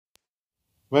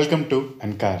Welcome to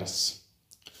Enkirus.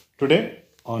 Today,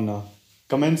 on a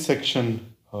comment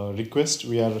section request,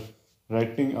 we are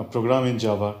writing a program in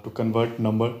Java to convert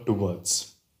number to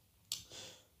words.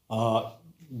 Uh,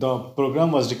 the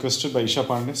program was requested by Isha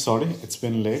Pandey. Sorry, it's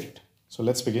been late. So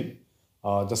let's begin.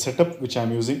 The setup which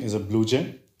I'm using is a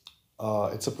BlueGen.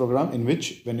 It's a program in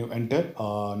which when you enter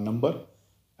a number,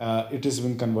 it is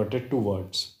being converted to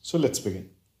words. So let's begin.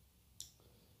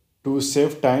 To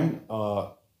save time,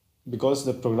 because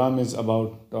the program is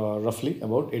about roughly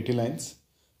about 80 lines,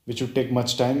 which would take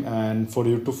much time, and for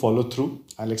you to follow through,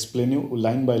 I'll explain you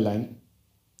line by line.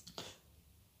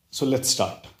 So let's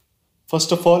start.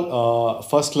 First of all,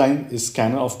 first line is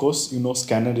scanner. Of course, you know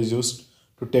scanner is used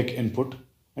to take input,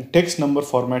 and text number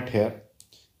format here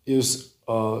is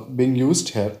being used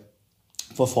here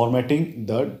for formatting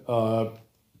the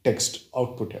text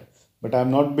output here. But I have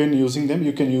not been using them.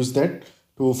 You can use that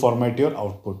to format your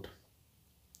output.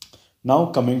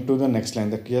 Now coming to the next line,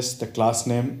 that yes, the class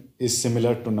name is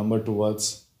similar to number to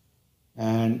words,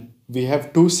 and we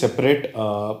have two separate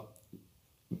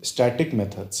static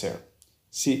methods here.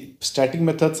 See, static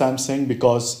methods I'm saying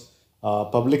because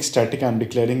public static I'm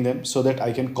declaring them so that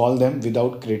I can call them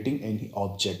without creating any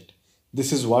object.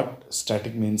 This is what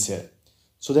static means here.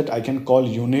 So that I can call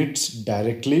units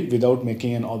directly without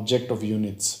making an object of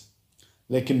units.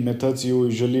 Like in methods, you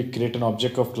usually create an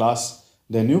object of class,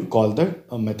 then you call the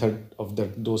method of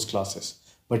those classes.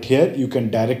 But here you can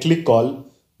directly call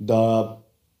the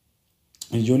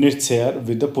units here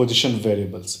with the position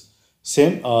variables.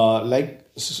 Same like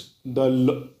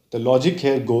the logic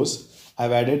here goes,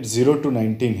 I've added 0 to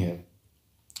 19 here.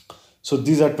 So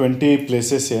these are 20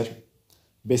 places here.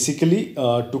 Basically,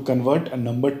 to convert a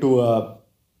number to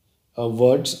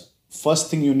words, first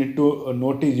thing you need to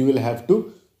note is you will have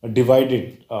to divide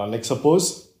it. Like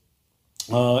suppose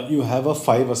you have a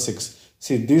 5 or 6.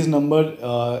 See this number,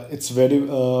 it's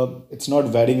not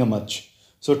varying much.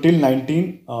 So till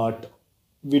 19,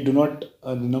 we do not,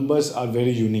 the numbers are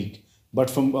very unique. But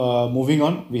from moving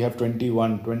on, we have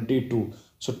 21, 22.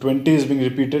 So 20 is being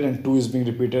repeated and 2 is being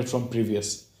repeated from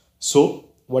previous. So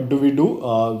what do?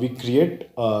 We create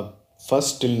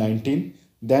first till 19.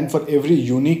 Then for every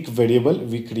unique variable,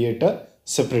 we create a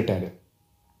separate array.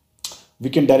 We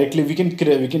can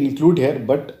include here,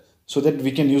 but so that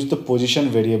we can use the position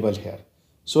variable here.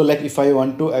 So like if I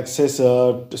want to access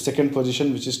second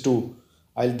position, which is 2,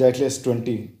 I'll directly as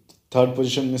 20. Third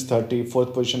position is 30.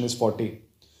 Fourth position is 40.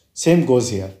 Same goes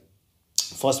here.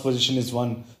 First position is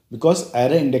 1 because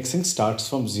array indexing starts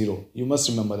from 0. You must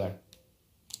remember that.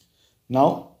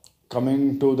 Now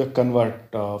coming to the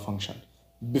convert function.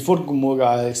 Before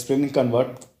explaining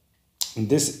convert,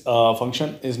 this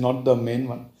function is not the main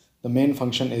one. The main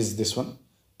function is this one.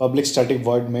 Public static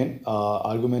void main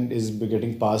argument is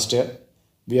getting passed here.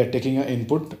 We are taking an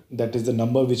input, that is the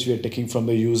number which we are taking from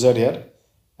the user here,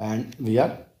 and we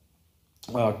are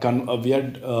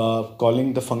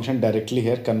calling the function directly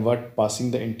here, convert, passing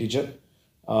the integer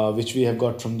which we have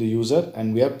got from the user,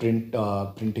 and we are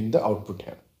printing the output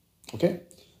here. Okay.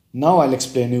 Now I'll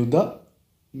explain you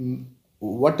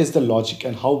what is the logic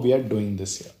and how we are doing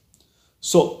this here.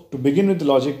 So to begin with the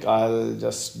logic, I'll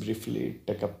just briefly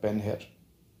take a pen here.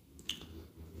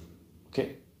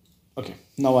 Okay,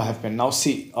 now I have pen. Now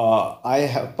see, I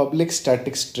have public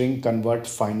static string convert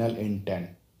final int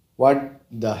 10. What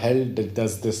the hell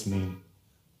does this mean?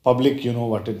 Public, you know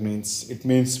what it means. It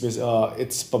means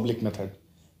it's public method.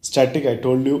 Static, I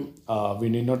told you, we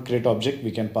need not create object.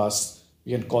 We can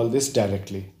call this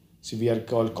directly. See, we are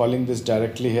calling this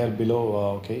directly here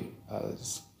below.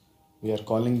 We are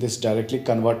calling this directly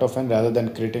convert of n rather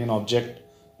than creating an object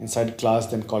inside class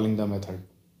then calling the method.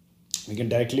 We can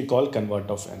directly call convert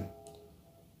of n.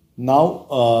 Now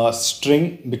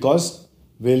string, because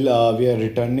we are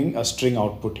returning a string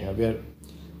output here.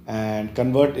 And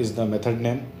convert is the method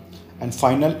name, and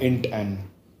final int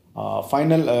n.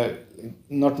 Final,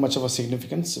 not much of a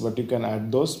significance, but you can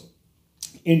add those.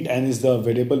 Int n is the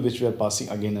variable which we are passing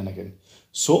again and again.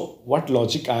 So what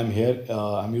logic I'm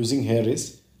using here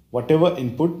is whatever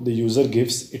input the user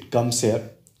gives, it comes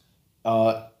here.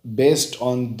 Based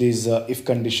on this if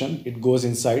condition, it goes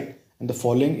inside and the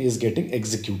following is getting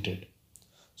executed.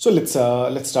 So let's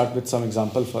start with some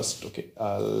example first. Okay,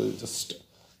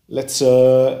 let's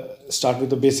start with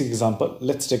the basic example.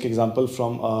 Let's take example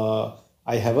from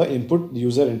I have a input,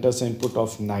 user enters an input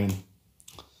of 9.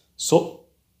 So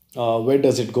where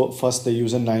does it go? First the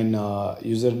user 9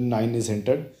 is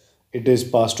entered. It is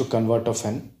passed to convert of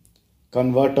n.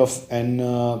 Convert of n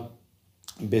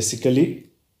basically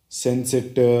sends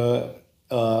it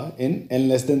in n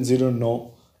less than 0,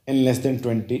 no, n less than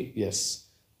 20, yes,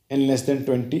 n less than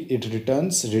 20, it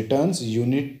returns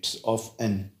units of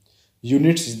n.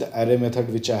 Units is the array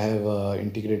method which I have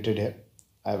integrated here.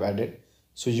 I have added.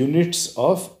 So units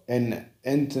of n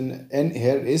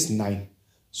here is 9.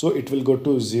 So it will go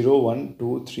to 0, 1,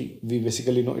 2, 3. We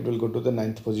basically know it will go to the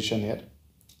 9th position here.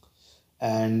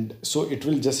 And so it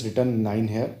will just return 9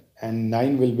 here, and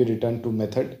 9 will be returned to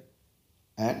method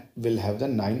and will have the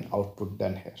 9 output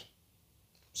done here.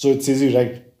 So it's easy,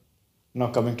 right? Now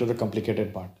coming to the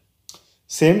complicated part.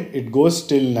 Same, it goes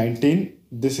till 19.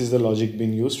 This is the logic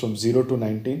being used from 0 to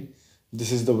 19.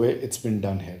 This is the way it's been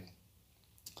done here.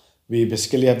 We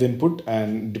basically have the input,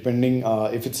 and depending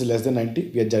if it's less than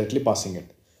 90, we are directly passing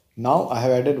it. Now I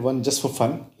have added one just for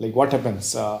fun. Like what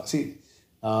happens?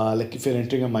 Like if you're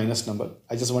entering a minus number,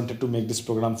 I just wanted to make this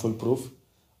program foolproof.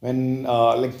 When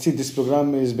this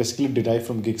program is basically derived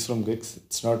from Geeks from Geeks.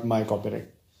 It's not my copyright,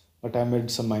 but I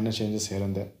made some minor changes here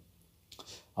and there.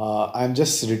 I'm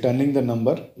just returning the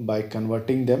number by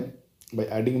converting them by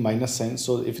adding minus sign.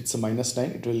 So if it's a minus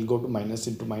 9, it will go to minus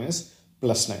into minus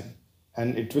plus 9,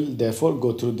 and it will therefore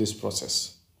go through this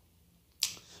process.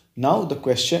 Now the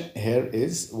question here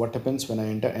is, what happens when I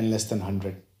enter n less than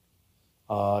 100?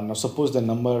 Now suppose the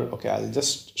number, okay, I'll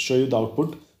just show you the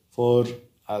output for,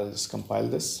 I'll just compile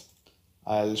this.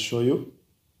 I'll show you.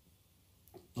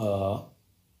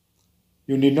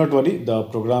 You need not worry, the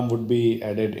program would be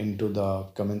added into the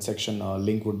comment section.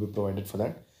 Link would be provided for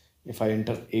that. If I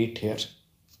enter 8 here,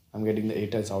 I'm getting the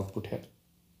 8 as output here.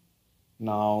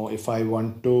 Now if I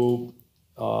want to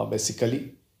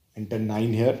basically enter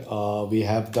 9 here, we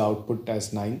have the output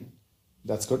as 9.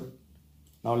 That's good.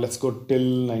 Now let's go till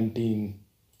 19.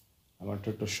 I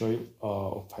wanted to show you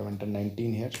if I enter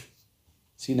 19 here.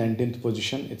 See, 19th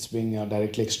position, it's being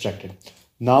directly extracted.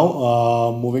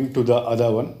 Now moving to the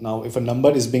other one. Now if a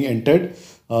number is being entered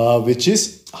which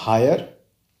is higher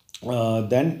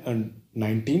than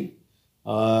 19,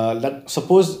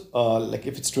 suppose like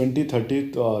if it's 20,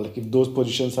 30, like if those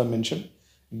positions are mentioned,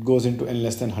 it goes into n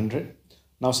less than 100.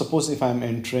 Now suppose if I'm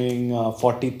entering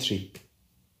 43,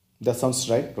 that sounds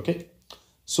right, okay?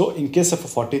 So in case of a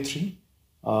 43,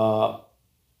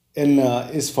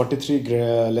 is 43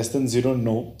 less than 0?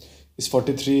 No. Is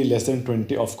 43 less than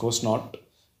 20? Of course not.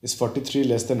 Is 43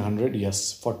 less than 100?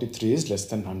 Yes, 43 is less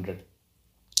than 100.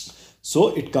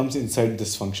 So it comes inside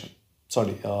this function.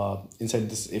 Sorry, inside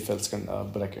this if else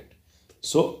bracket.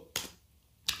 So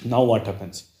now what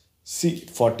happens? See,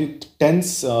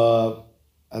 10s,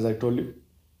 as I told you,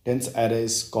 10s array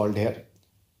is called here,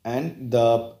 and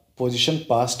the position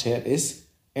passed here is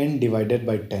n divided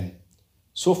by 10.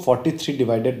 So 43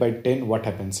 divided by 10, what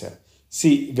happens here?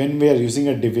 See, when we are using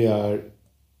a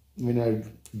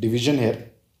division here,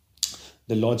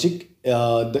 the logic,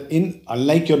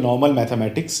 unlike your normal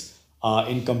mathematics,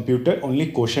 in computer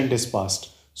only quotient is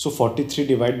passed. So 43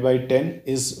 divided by 10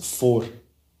 is 4,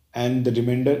 and the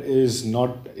remainder is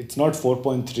not, it's not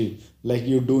 4.3 like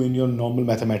you do in your normal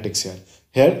mathematics here.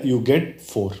 Here you get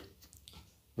 4,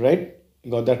 right?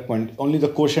 You got that point. Only the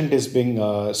quotient is being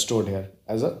stored here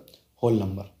as a whole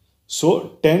number.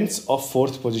 So tens of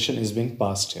 4th position is being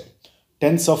passed here.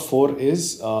 Tens of 4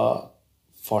 is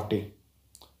 40.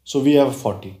 So we have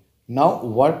 40. Now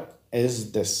what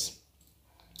is this?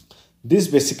 This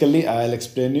basically, I'll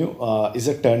explain you, is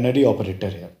a ternary operator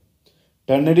here.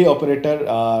 Ternary operator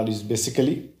is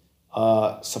basically,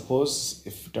 suppose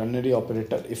if ternary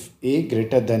operator, if A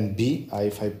greater than B,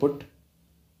 if I put,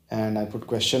 and I put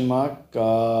question mark,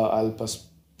 I'll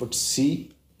put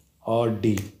C or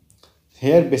D.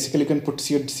 Here basically you can put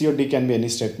C or D, can be any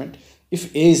statement.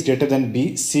 If A is greater than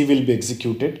B, C will be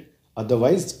executed,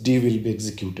 otherwise D will be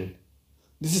executed.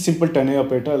 This is simple ternary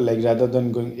operator. Like rather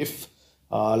than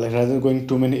going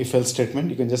too many if else statement,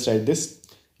 you can just write this.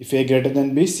 If A greater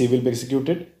than B, C will be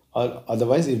executed, or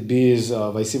otherwise if B is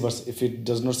vice versa, if it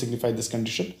does not signify this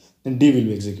condition, then D will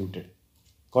be executed.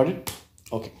 Got it?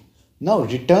 Okay. Now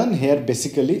return here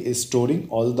basically is storing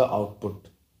all the output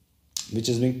which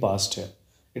is being passed here.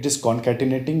 It is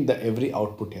concatenating the every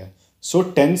output here. So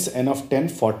tens, n of 10,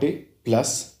 40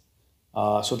 plus.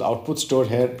 So the output stored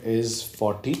here is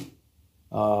 40.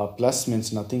 Plus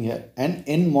means nothing here, and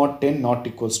n mod 10 not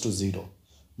equals to 0.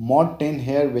 Mod 10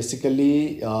 here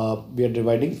basically we are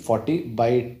dividing 40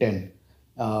 by 10.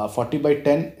 40 by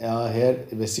 10 here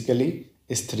basically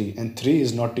is 3, and 3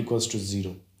 is not equals to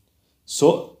 0.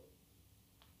 So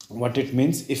what it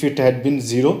means, if it had been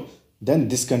 0, then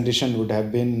this condition would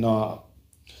have been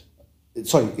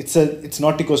it's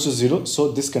not equals to 0,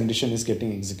 so this condition is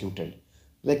getting executed.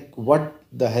 Like what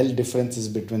the hell difference is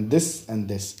between this and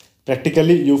this?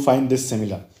 Practically you find this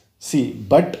similar. See,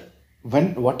 but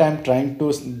when what I'm trying to,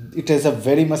 it has a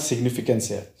very much significance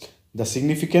here. The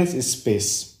significance is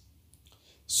space.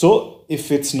 So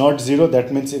if it's not 0,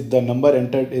 that means if the number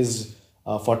entered is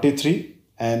 43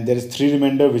 and there is 3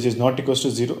 remainder which is not equals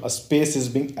to 0, a space is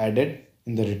being added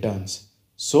in the returns.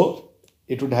 So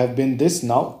it would have been this,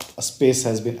 now a space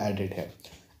has been added here.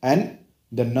 And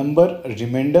the number,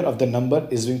 remainder of the number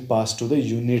is being passed to the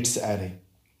units array.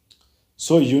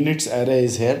 So units array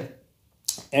is here,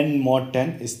 n mod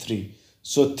 10 is 3.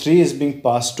 So 3 is being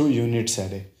passed to units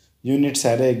array. Units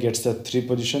array gets the 3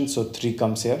 position, so 3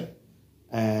 comes here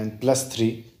and plus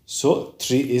 3, so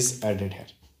 3 is added here,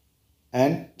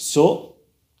 and so,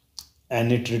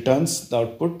 and it returns the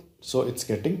output, so it's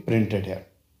getting printed here.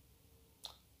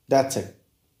 That's it.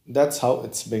 That's how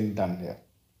it's being done here.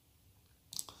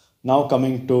 Now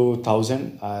coming to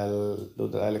 1000,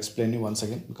 I'll explain you once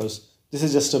again, because this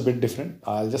is just a bit different.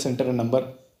 I'll just enter a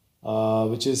number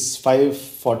which is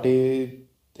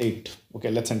 548. Okay,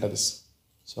 let's enter this.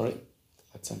 Sorry,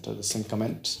 let's enter this in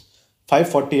comments.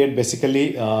 548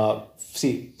 basically,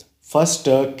 see, first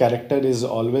character is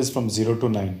always from 0 to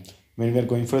 9 when we are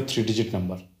going for a 3-digit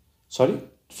number. Sorry,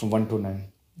 from 1 to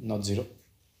 9, not 0.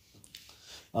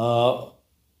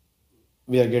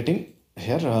 We are getting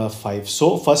here 5.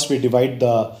 So first we divided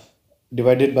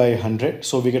by 100,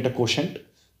 so we get a quotient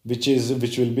which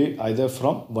will be either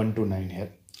from 1 to 9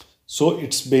 here. So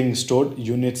it's being stored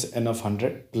units n of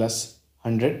 100 plus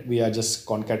 100. We are just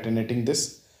concatenating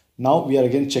this. Now we are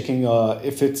again checking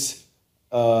if it's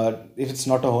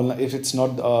not a whole, if it's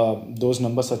not those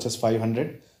numbers such as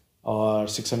 500 or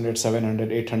 600,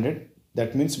 700, 800.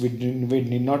 That means we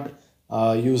need not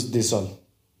use this all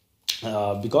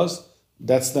because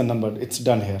that's the number. It's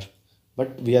done here.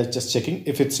 But we are just checking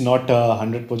if it's not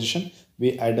 100 position.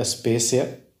 We add a space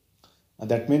here.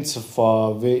 That means if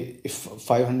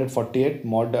 548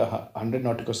 mod 100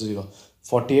 not equals to 0,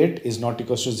 48 is not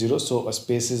equals to 0, so a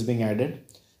space is being added.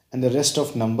 And the rest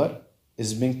of number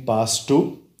is being passed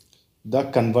to the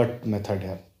convert method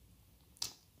here.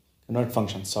 Convert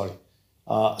function, sorry.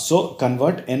 So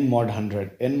convert n mod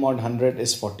 100. N mod 100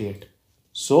 is 48.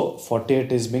 So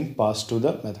 48 is being passed to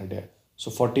the method here. So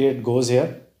 48 goes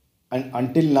here. And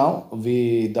until now,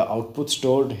 the output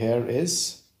stored here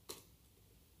is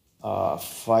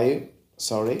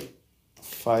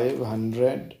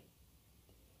 500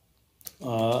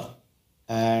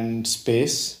 and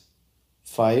space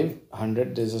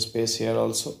 500, there's a space here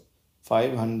also,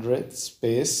 500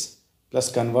 space plus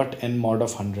convert n mod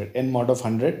of 100. N mod of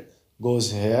 100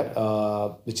 goes here,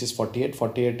 which is 48.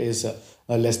 48 is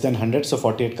less than 100, so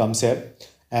 48 comes here.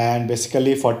 And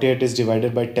basically 48 is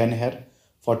divided by 10 here.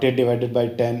 48 divided by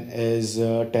 10 is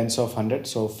tens of 100,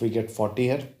 so if we get 40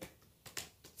 here,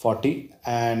 40,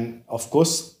 and of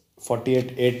course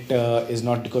 48 8 is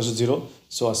not equal to 0,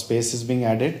 so a space is being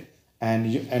added, and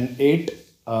 8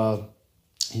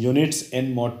 units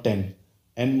n mod 10.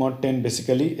 N mod 10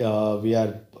 basically we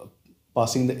are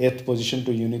passing the 8th position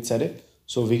to units array,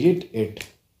 so we get 8.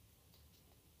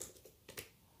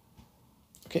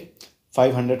 Okay,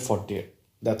 548.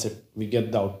 That's it. We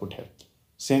get the output here.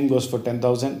 Same goes for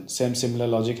 10,000. Similar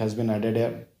logic has been added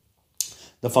here.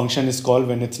 The function is called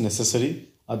when it's necessary.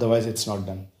 Otherwise, it's not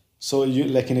done. So you,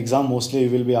 like in exam, mostly you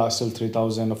will be asked till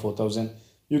 3,000 or 4,000.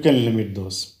 You can limit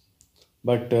those.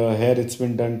 But here it's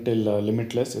been done till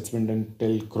limitless. It's been done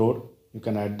till crore. You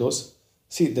can add those.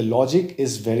 See, the logic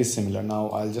is very similar. Now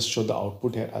I'll just show the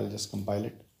output here. I'll just compile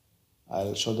it.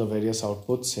 I'll show the various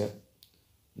outputs here.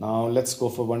 Now let's go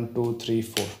for 1, 2, 3,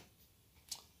 4.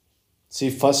 See,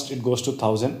 first it goes to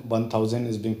 1000. 1000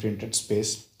 is being printed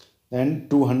space. Then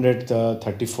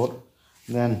 234.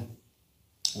 Then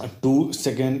 2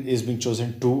 second is being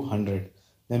chosen 200.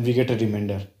 Then we get a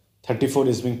remainder. 34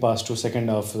 is being passed to second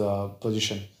of the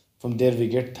position. From there we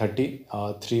get 30,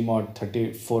 3 mod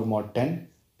 34 mod 10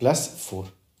 plus 4.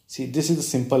 See, this is a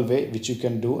simple way which you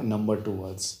can do a number 2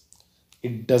 words.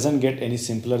 It doesn't get any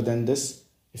simpler than this.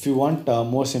 If you want a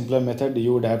more simpler method,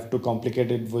 you would have to complicate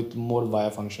it with more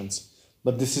via functions.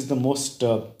 But this is the most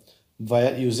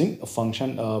via using a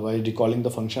function, by recalling the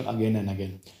function again and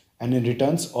again. And in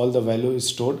returns, all the value is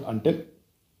stored until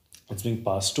it's being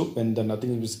passed to, when the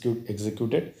nothing is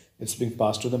executed, it's being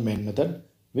passed to the main method,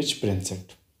 which prints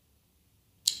it.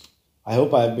 I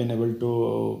hope I have been able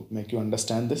to make you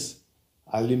understand this.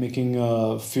 I'll be making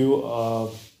a few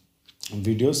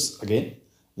videos again.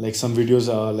 Like some videos,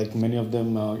 like many of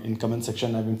them in comment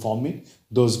section have informed me,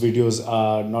 those videos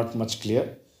are not much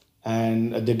clear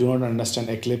and they do not understand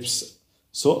Eclipse.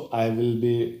 So I will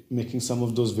be making some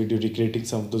of those videos, recreating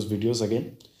some of those videos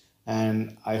again.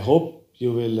 And I hope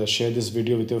you will share this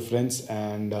video with your friends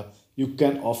and you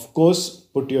can of course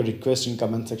put your request in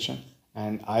comment section,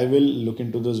 and I will look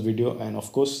into this video, and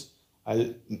of course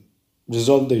I'll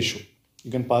resolve the issue.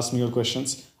 You can pass me your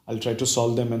questions. I'll try to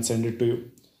solve them and send it to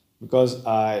you, because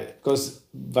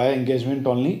via engagement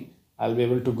only I'll be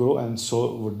able to grow, and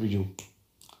so would you.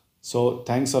 So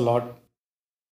thanks a lot.